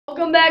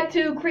Welcome back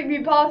to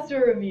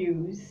Creepypasta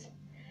Reviews.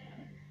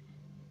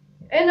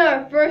 In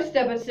our first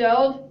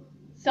episode,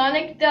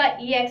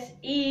 Sonic.exe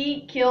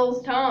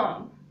kills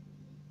Tom.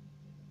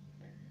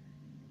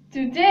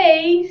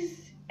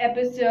 Today's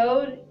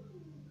episode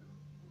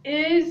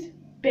is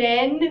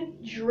Ben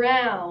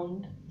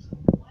Drowned.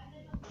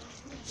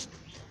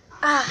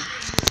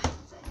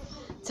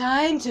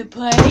 Time to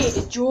play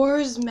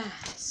Majora's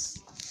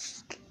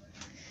Mask.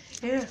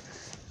 Here,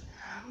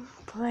 I'm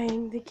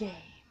playing the game.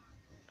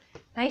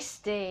 Nice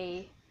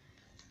day.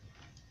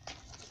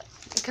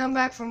 I come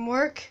back from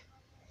work.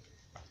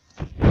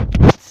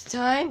 It's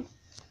time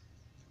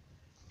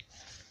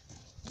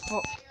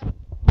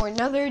for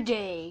another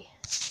day.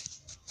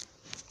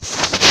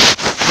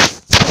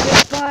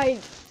 Let's find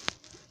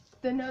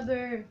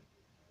another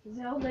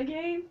Zelda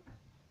game.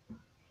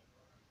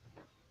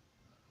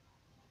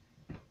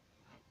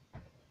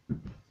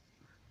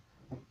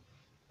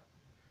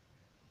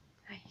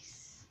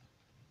 Nice.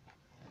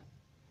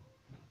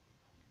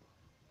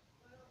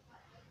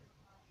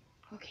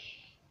 Okay.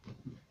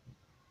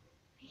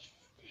 Nice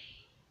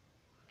day.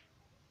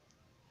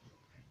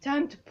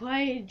 Time to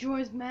play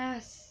Majora's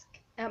Mask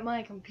at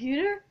my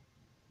computer.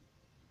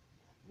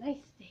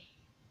 Nice day.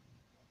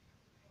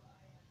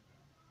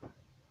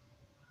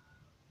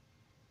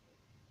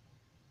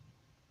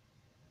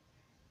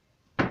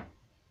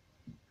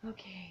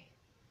 Okay.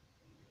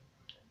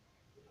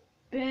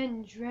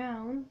 Ben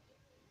drowned.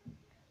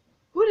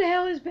 Who the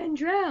hell has been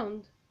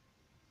drowned?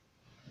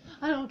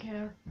 I don't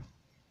care.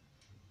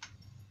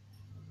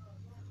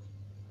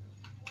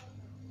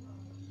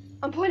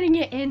 I'm putting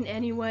it in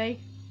anyway.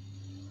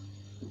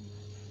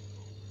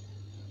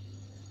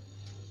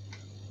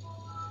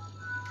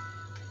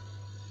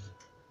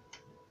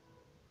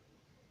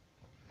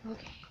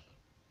 Okay.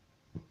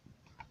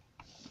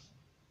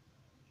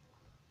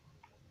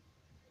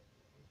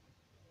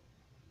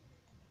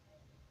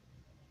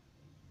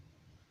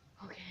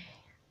 Okay.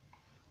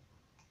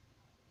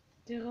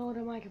 Did it load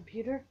on my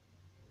computer?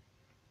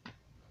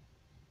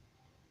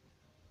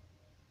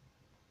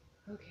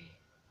 Okay.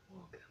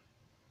 Welcome.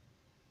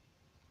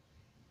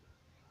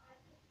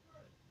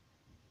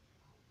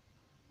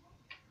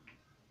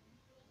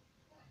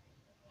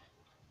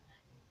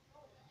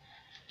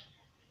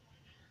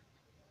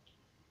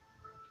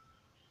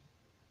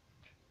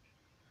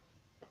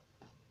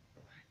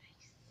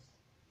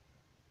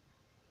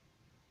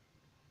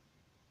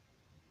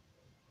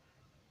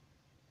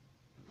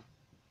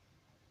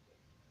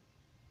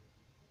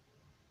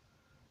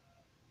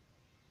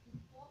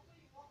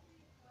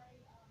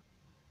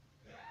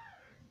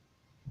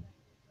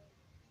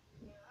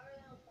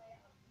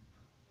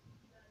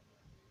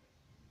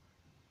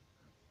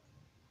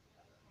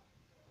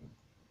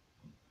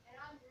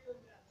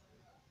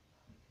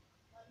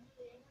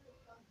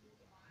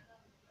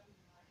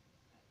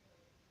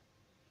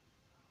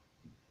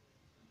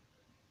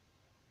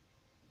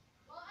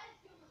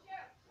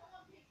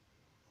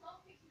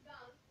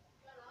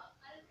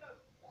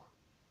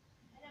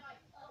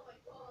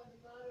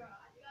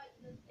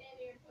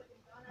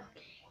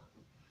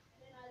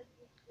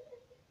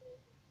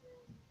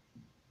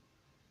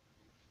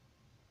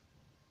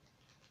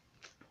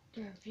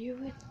 To review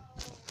it.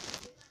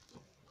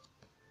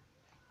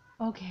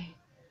 Okay.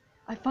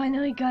 I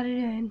finally got it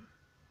in.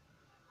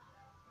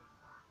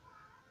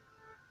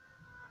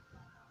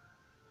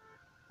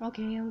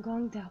 Okay, I'm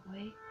going that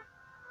way.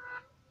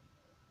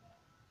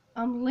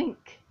 I'm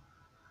Link.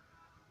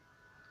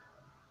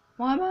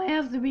 Why do I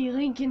have to be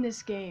Link in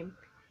this game?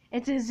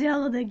 It's a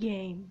Zelda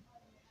game.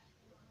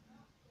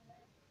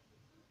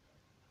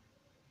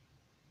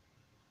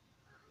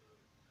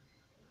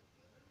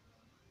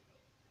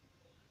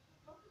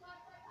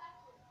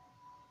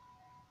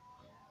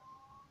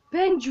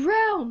 Ben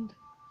drowned!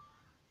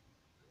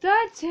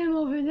 That's him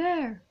over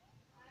there.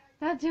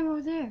 That's him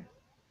over there.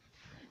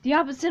 The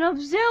opposite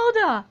of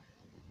Zelda!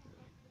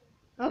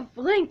 Of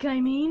Link, I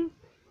mean.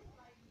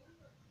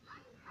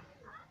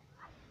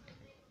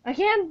 I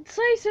can't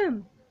slice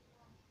him.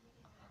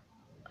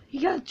 He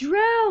got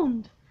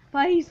drowned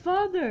by his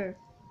father.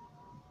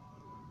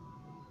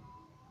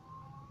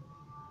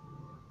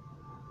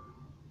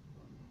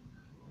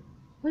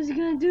 What's he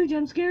gonna do?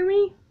 Jump scare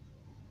me?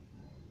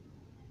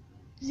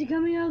 Is he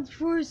coming out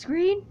for a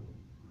screen?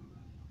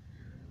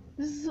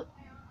 This is...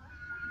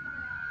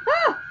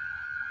 Ah!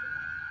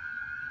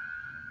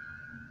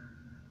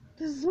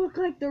 This looks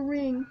like the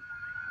ring.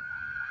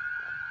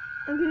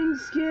 I'm getting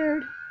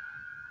scared.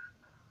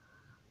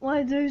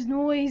 Why, there's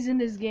noise in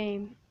this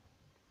game.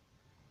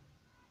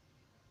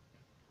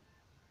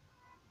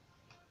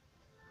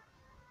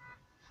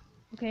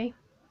 Okay.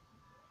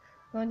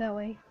 Going that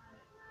way.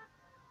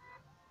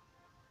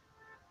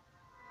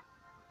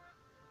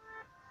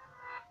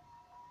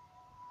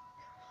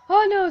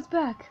 Oh no, it's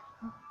back.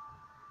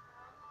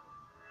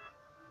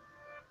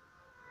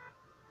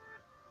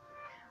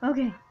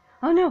 Okay.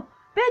 Oh no.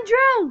 Ben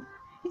drowned!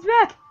 He's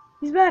back!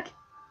 He's back!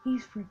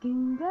 He's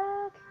freaking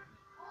back!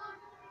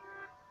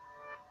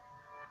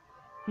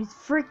 He's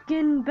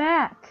freaking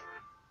back!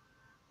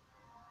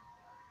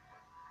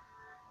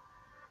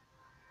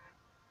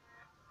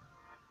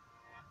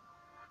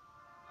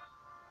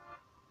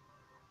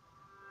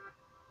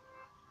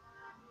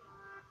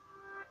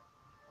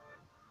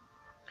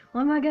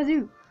 What am I gonna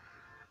do?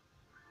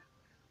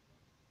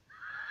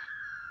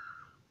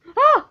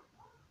 Ah!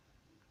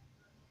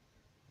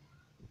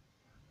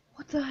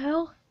 What the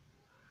hell?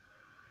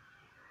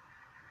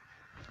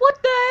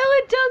 What the hell?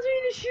 It tells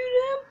me to shoot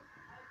him?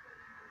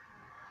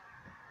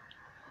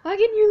 I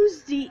can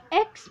use the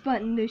X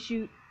button to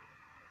shoot.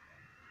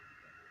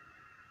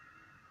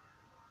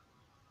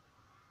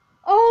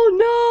 Oh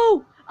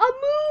no! A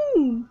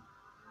moon!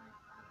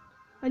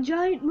 A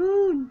giant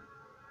moon!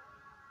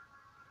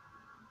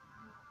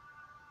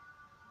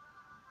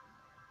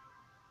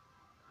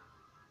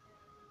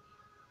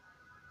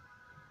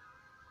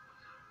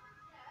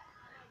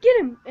 Get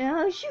him!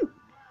 Now shoot!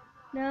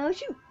 Now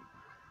shoot!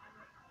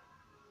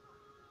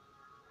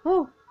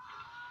 Oh!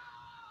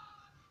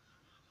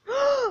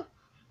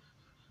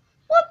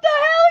 What the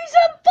hell? He's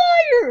on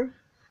fire!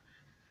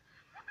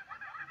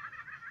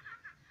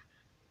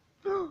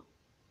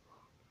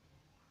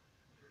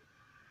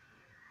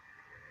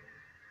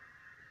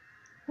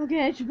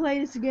 Okay, I should play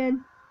this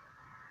again.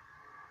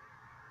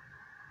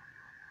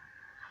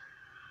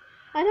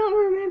 I don't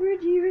remember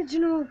the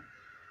original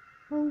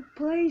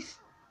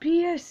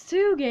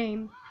PS2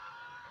 game.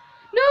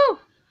 No!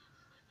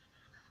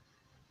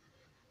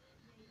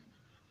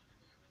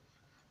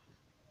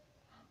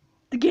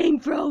 The game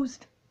froze.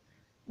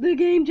 The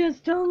game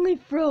just totally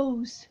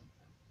froze.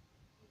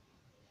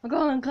 I'll go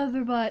on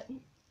Cleverbot.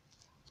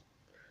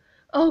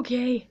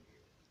 Okay.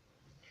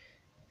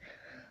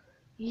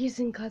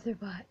 Using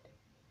Cleverbot.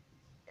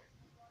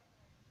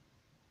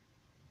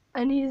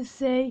 I need to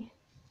say.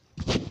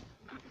 I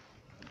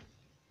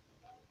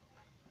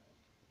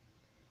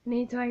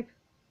need to type.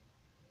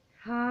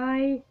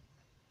 Hi,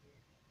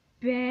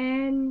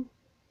 Ben.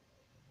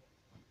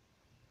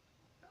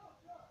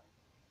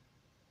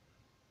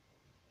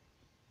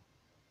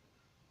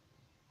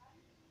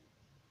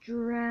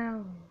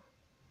 Drown.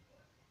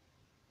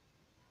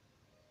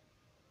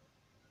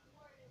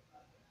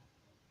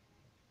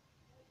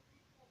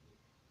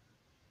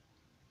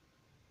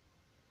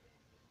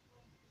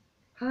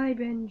 Hi,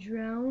 Ben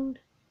drowned.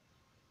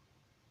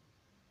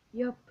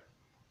 Yup.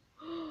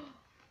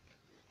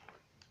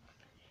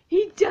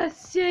 He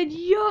just said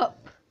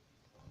yup.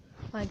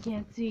 I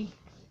can't see.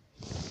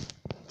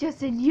 Just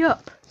said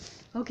yup.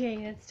 Okay,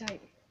 let's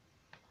type.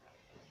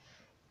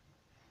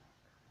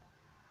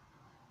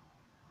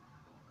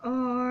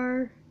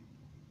 Are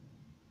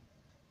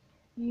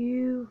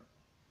you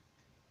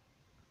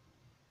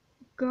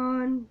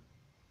gonna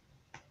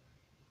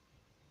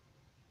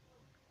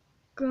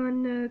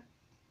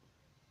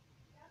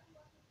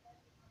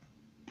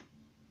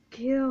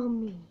kill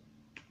me?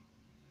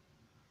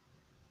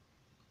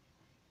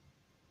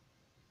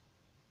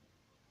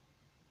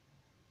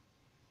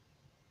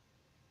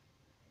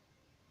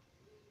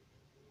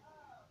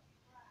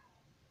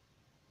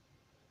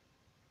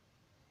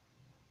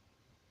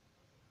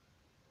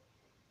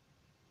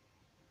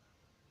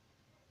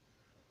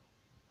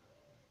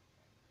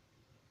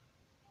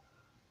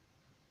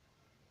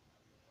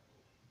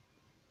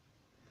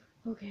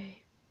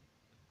 Okay.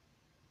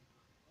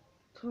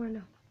 Slowing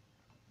up.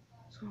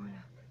 Slowing up.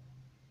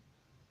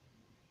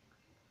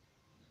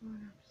 Slowing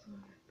up. Slowing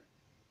up.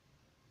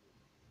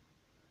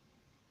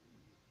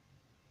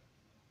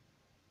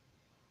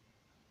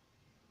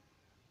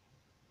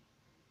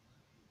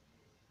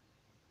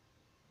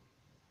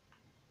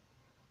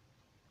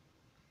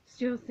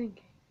 Still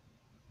thinking.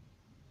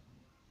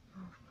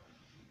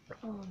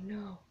 Oh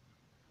no.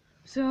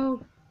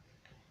 So.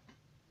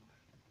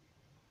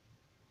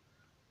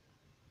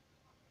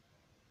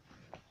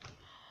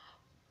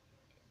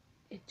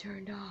 It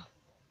turned off.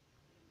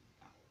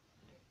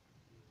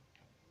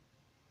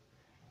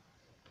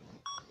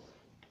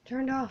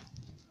 Turned off.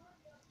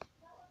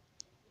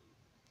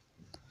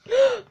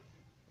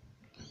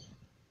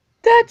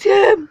 That's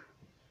him!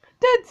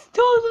 That's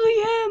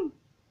totally him!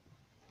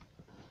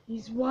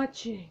 He's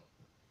watching.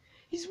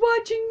 He's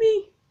watching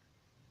me!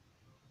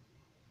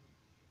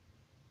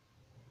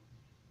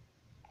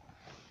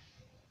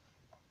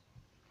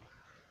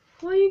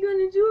 What are you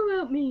gonna do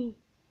about me?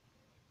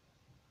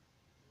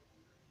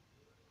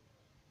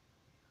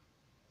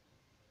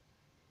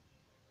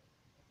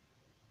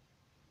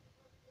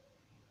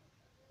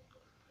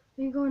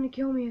 Are you going to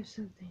kill me or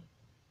something?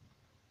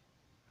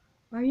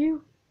 Are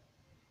you?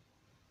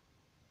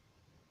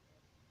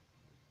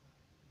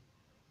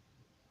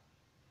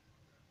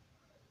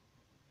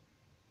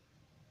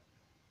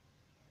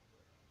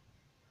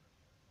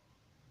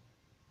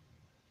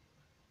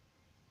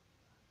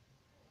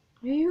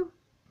 Are you?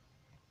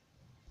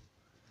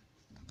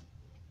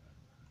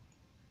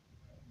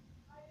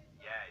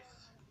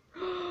 Yes.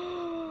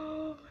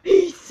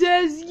 He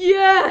says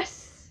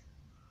yes!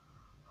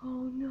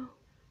 Oh no.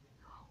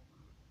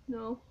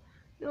 No.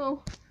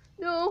 No.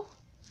 No.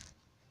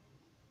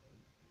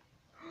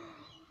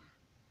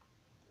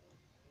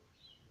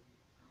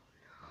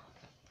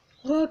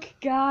 Look,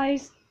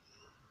 guys.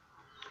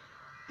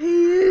 He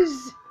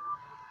is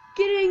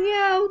getting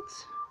out.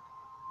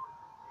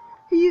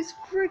 He is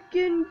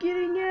freaking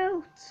getting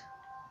out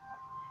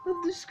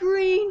of the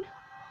screen.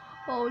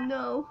 Oh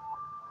no.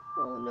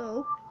 Oh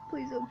no.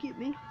 Please don't get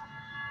me.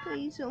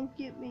 Please don't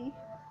get me.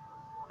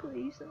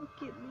 Please don't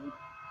get me.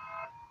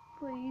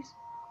 Please.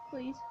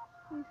 Please.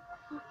 Please.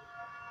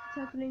 What's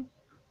happening?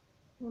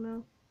 Oh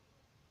no.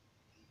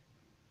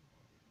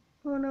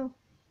 Oh no.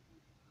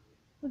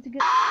 What's it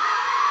get?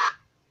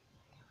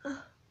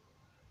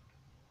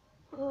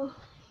 Oh.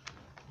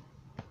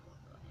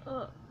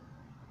 Oh.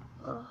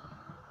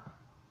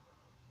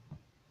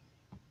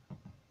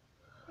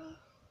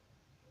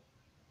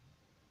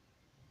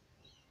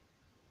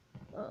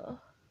 Oh.